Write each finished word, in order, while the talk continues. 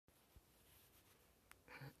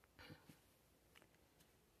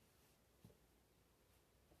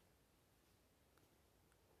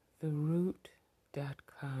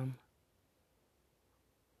TheRoot.com.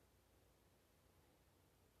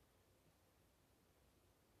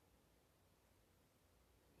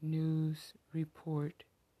 News report: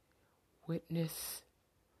 witness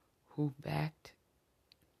who backed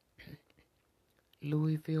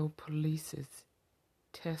Louisville police's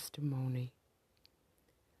testimony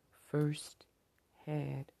first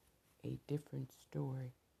had a different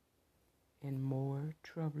story and more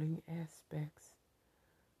troubling aspects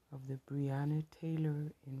of the Breonna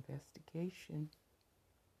Taylor investigation.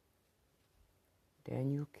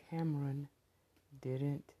 Daniel Cameron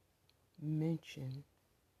didn't mention.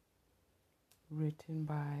 Written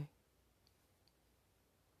by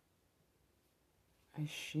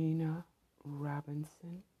Ashina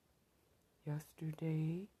Robinson,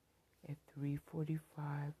 yesterday at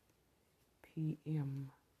 3:45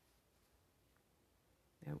 p.m.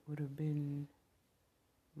 That would have been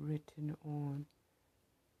written on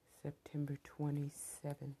September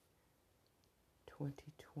 27,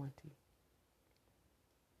 2020.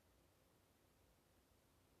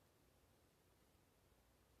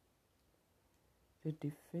 The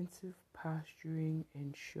defensive posturing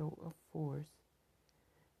and show of force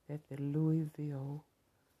that the Louisville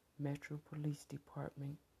Metro Police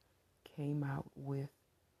Department came out with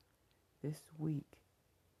this week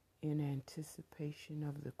in anticipation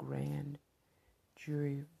of the grand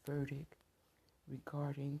jury verdict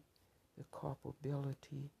regarding the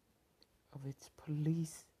culpability of its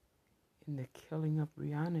police in the killing of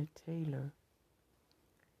Breonna Taylor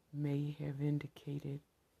may have indicated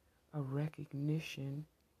a recognition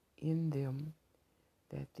in them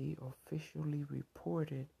that the officially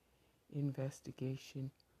reported investigation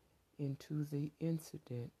into the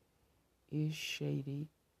incident is shady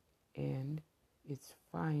and its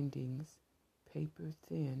findings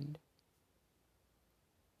paper-thinned.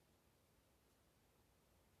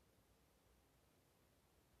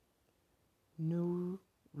 New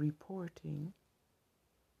reporting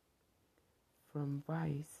from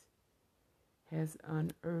Vice has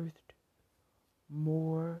unearthed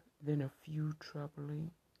more than a few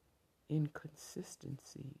troubling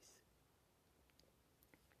inconsistencies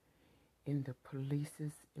in the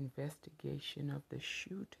police's investigation of the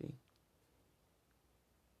shooting,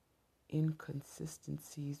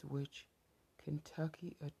 inconsistencies which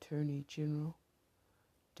Kentucky Attorney General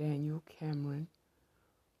Daniel Cameron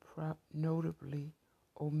notably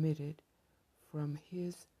omitted from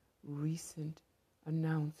his recent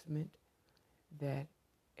announcement that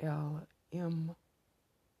LMPD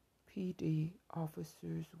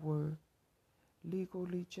officers were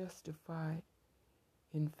legally justified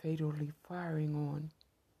in fatally firing on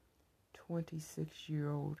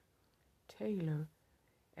 26-year-old Taylor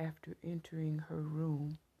after entering her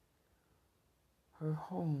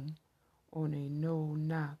home on a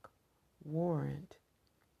no-knock warrant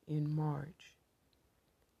in March.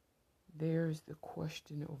 There's the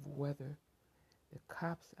question of whether the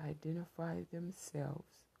cops identified themselves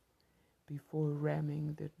before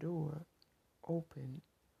ramming the door open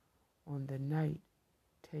on the night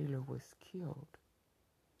Taylor was killed.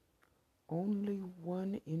 Only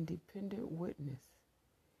one independent witness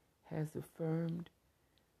has affirmed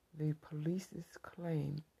the police's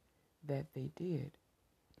claim that they did.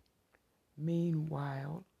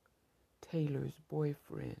 Meanwhile, Taylor's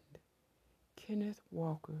boyfriend, Kenneth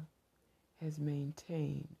Walker, has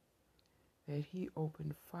maintained that he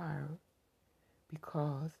opened fire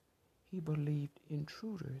because he believed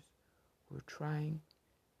intruders were trying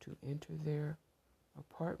to enter their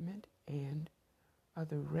apartment, and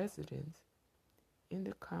other residents in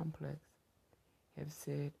the complex have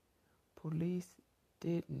said police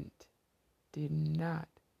did not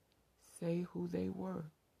say who they were.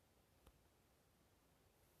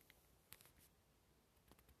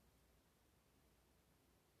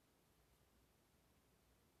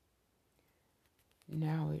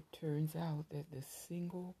 Now it turns out that the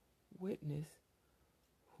single witness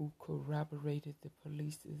who corroborated the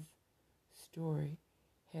police's story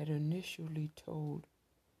had initially told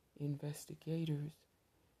investigators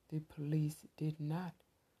the police did not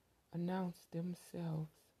announce themselves.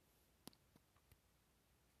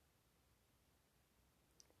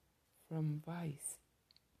 From Vice,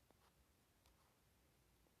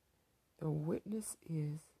 the witness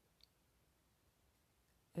is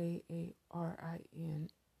Aaron,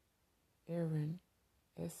 Aaron,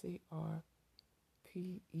 Sarpee,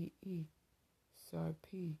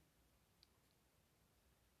 Sarpee,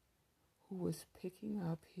 who was picking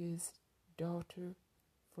up his daughter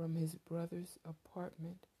from his brother's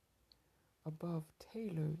apartment above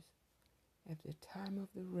Taylor's at the time of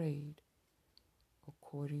the raid,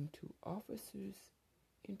 according to officers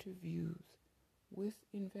interviews with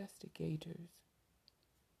investigators,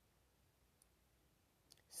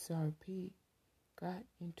 Sarpy got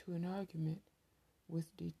into an argument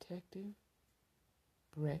with Detective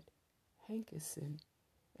Brett Hankison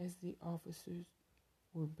as the officers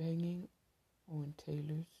were banging on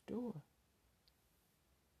Taylor's door.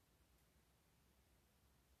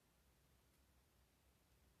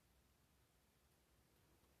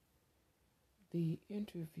 The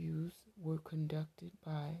interviews were conducted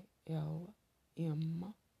by LMPD's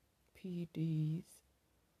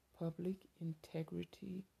Public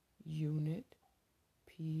Integrity Unit,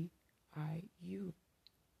 PIU,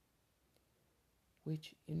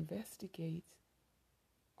 which investigates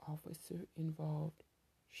officer-involved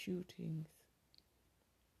shootings.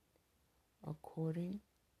 According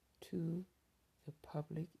to the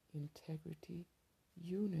Public Integrity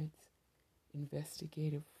Unit's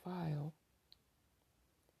investigative file,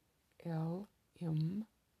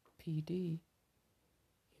 LMPD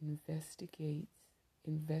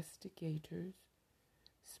investigators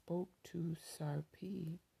spoke to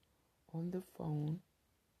Sarpy on the phone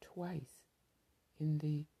twice in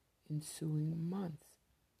the ensuing months.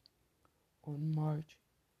 On March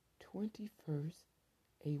 21st,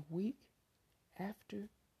 a week after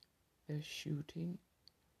the shooting,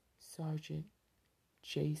 Sergeant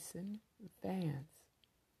Jason Vance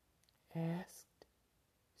asked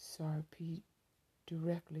Sarpy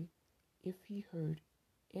directly if he heard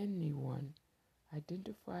anyone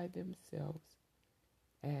identify themselves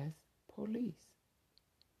as police.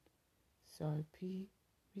 Sarpy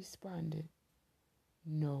responded,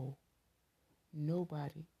 "No,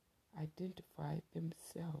 nobody identified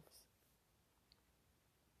themselves."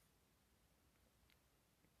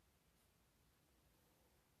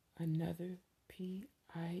 Another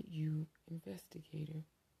PIU investigator,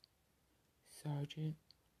 Sergeant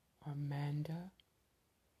Amanda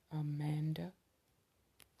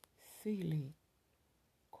Seeley,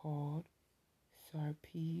 called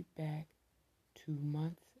Sarpy back 2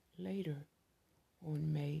 months later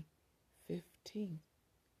on May 15th,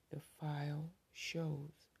 the file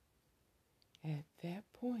shows. At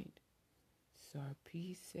that point,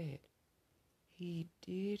 Sarpy said he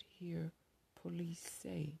did hear police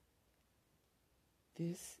say,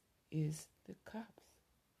 "This is the cops."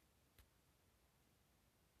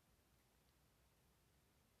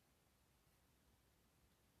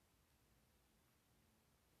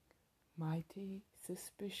 Mighty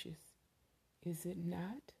suspicious, is it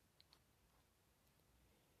not?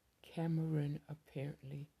 Cameron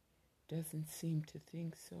apparently doesn't seem to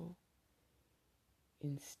think so.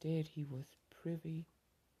 Instead, he was privy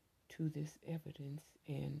to this evidence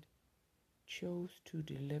and chose to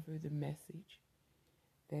deliver the message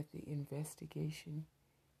that the investigation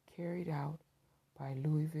carried out by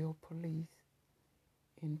Louisville police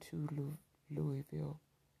into Louisville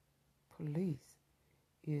police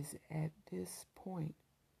is at this point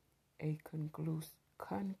a conclusive,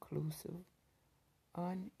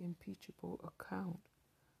 unimpeachable account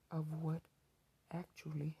of what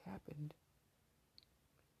actually happened.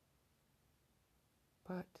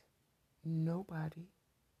 But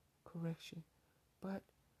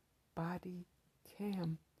body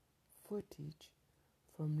cam footage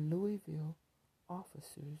from Louisville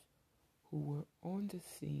officers who were on the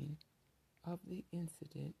scene of the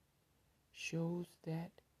incident shows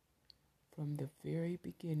that from the very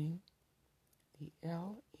beginning, the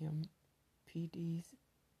LMPD's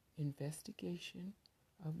investigation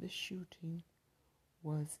of the shooting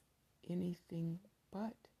was anything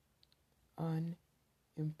but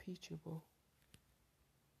unimpeachable.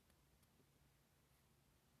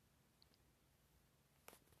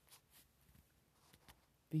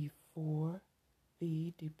 Before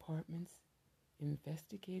the department's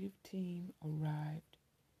investigative team arrived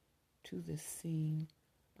to the scene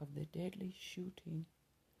of the deadly shooting,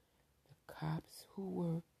 the cops who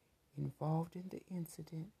were involved in the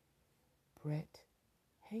incident, Brett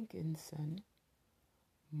Hankison,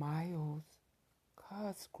 Miles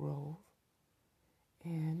Cosgrove,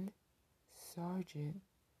 and Sergeant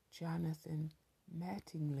Jonathan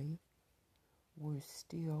Mattingly, were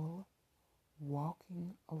still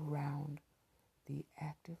walking around the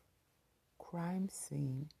active crime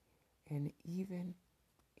scene and even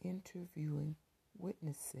interviewing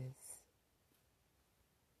witnesses.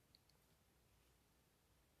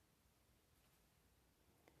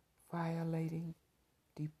 Violating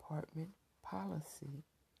department policy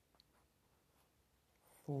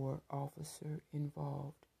for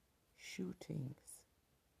officer-involved shootings.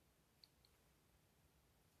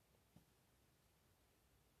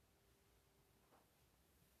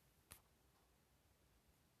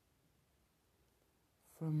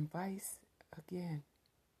 From Vice again.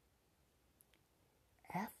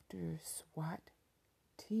 After SWAT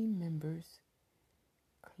team members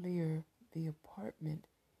clear the apartment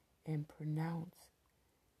and pronounce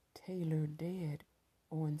Taylor dead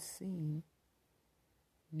on scene,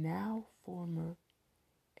 now former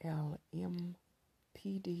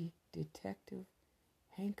LMPD Detective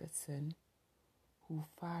Hankerson, who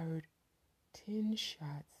fired 10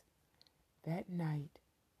 shots that night,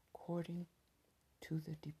 according to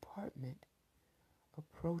the department,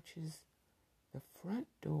 approaches the front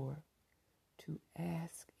door to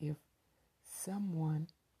ask if someone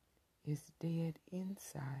is dead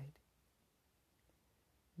inside.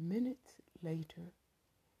 Minutes later,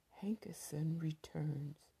 Hankerson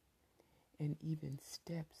returns and even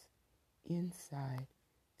steps inside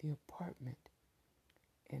the apartment,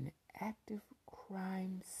 an active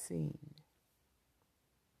crime scene.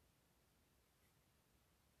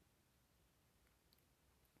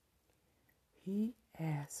 He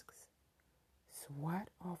asks SWAT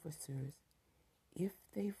officers if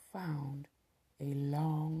they found a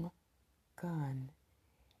long gun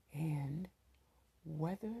and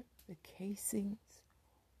whether the casings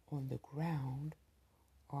on the ground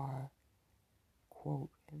are, quote,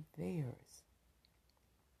 theirs.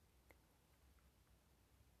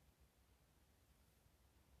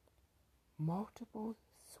 Multiple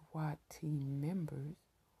SWAT team members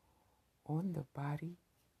on the body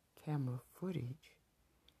camera footage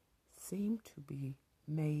seem to be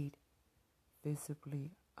made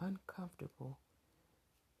visibly uncomfortable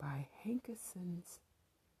by Hankerson's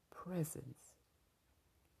presence.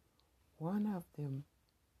 One of them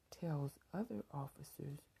tells other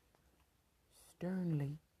officers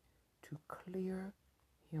sternly to clear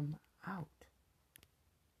him out.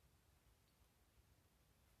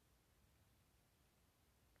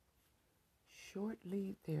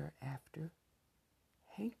 Shortly thereafter,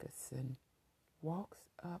 Hankerson walks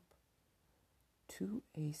up to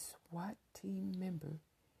a SWAT team member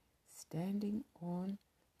standing on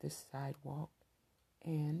the sidewalk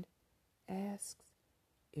and asks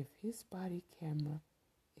if his body camera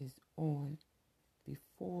is on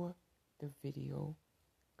before the video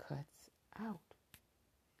cuts out.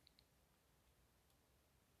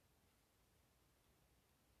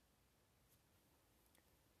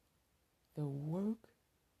 The work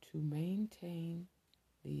to maintain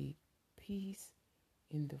the peace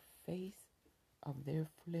in the face of their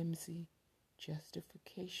flimsy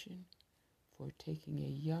justification for taking a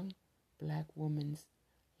young black woman's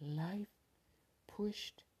life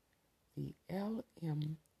pushed the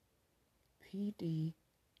LMPD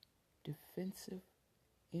defensive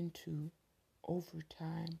into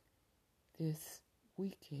overtime this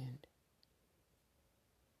weekend.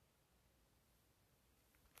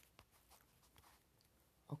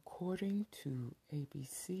 According to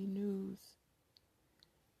ABC News,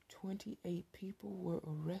 28 people were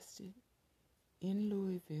arrested in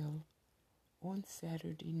Louisville on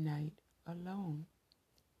Saturday night alone,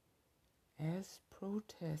 as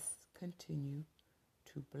protests continue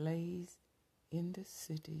to blaze in the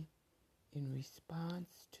city in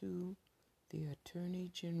response to the Attorney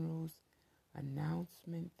General's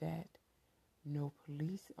announcement that no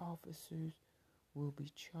police officers will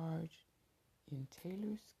be charged in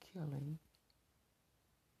Taylor's killing.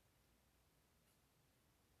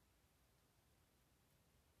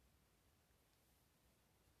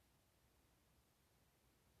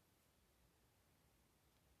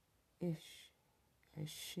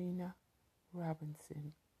 Ashina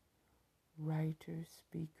Robinson, writer,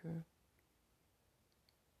 speaker,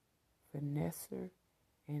 finesser,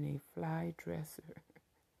 and a fly dresser,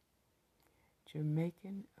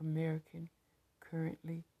 Jamaican American,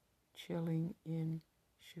 currently chilling in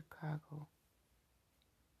Chicago.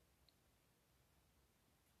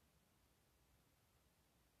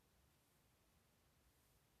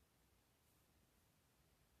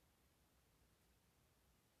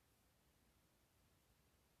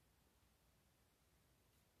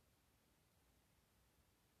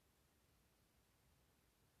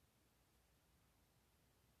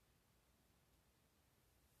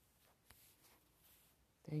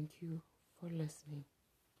 Thank you for listening.